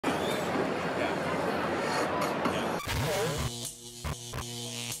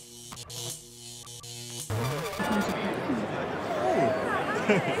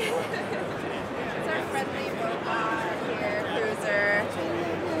It's our friendly robot here, Cruzer.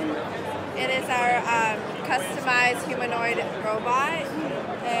 It is our customized humanoid robot,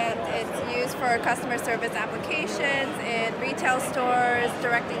 and it's used for customer service applications in retail stores,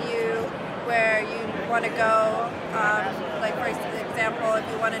 directing you where you want to go. Like for example, if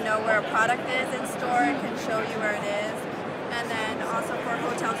you want to know where a product is in store, it can show you where it is. And then also for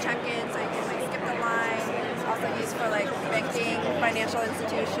hotel check-in, so you can like skip the line. It's also used for like banking, financial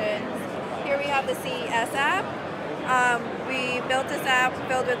institutions. Here we have the CES app. We built this app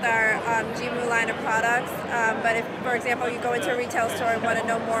filled with our GMU line of products. But if, for example, you go into a retail store and want to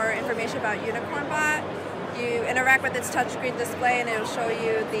know more information about UnicornBot, you interact with its touchscreen display and it will show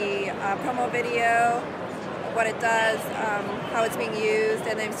you the promo video, what it does, how it's being used,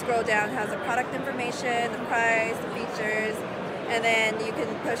 and then scroll down, it has the product information, the price, the features, and then you can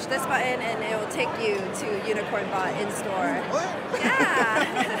push this button and it will take you to UnicornBot in store. What?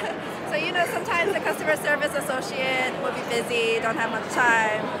 Yeah. So you know, sometimes the customer service associate will be busy, don't have much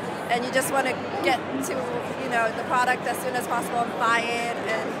time, and you just want to get to the product as soon as possible and buy it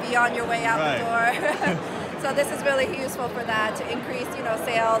and be on your way out the door. So this is really useful for that, to increase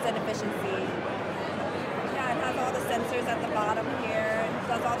sales and efficiency. Yeah, it has all the sensors at the bottom here. It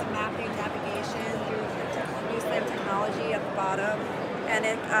does all the mapping, navigation through the USLAM technology at the bottom, and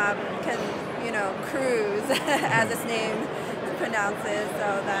it can cruise as its name pronounces,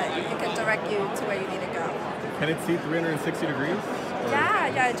 so that it can direct you to where you need to go. Can it see 360 degrees?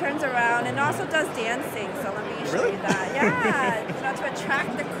 Yeah, it turns around and also does dancing, so let me show you that. Yeah, to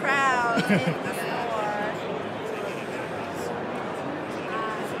attract the crowd in the store.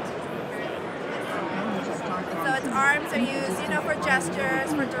 So its arms are used, for gestures,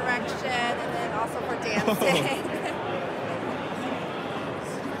 for direction, and then also for dancing.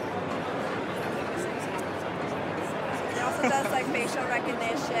 It also does like facial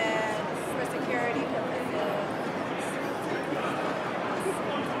recognition for security purposes.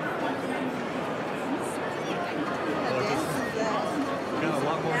 Got a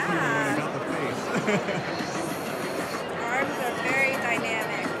lot more food than I got the face. Arms are very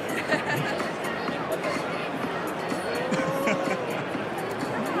dynamic.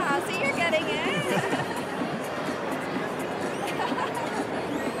 See, you're getting it.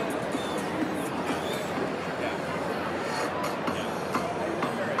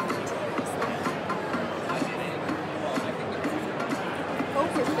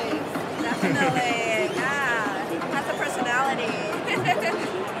 Poker face, definitely. Yeah, that's a personality.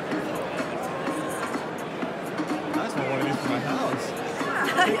 That's what I want to do for my house.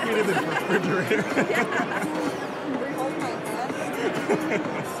 Yeah. Take me to the refrigerator. Yeah. Hold my hand.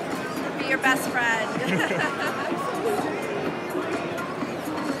 Be your best friend.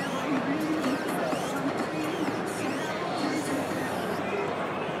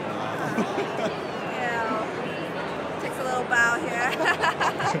 Takes a little bow here.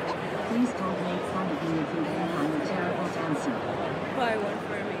 Please don't make fun of me if you think I'm a terrible dancer. Buy one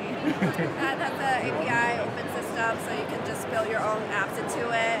for me. That's an API open system, so you can just build your own apps into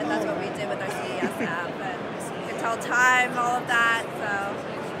it, and that's what we did with our CES app. And you can tell time, all of that, so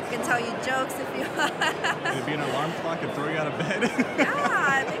you can tell you jokes if you want. Would it be an alarm clock and throw you out of bed? Yeah,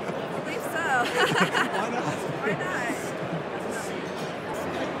 I believe so. Why not? Why not?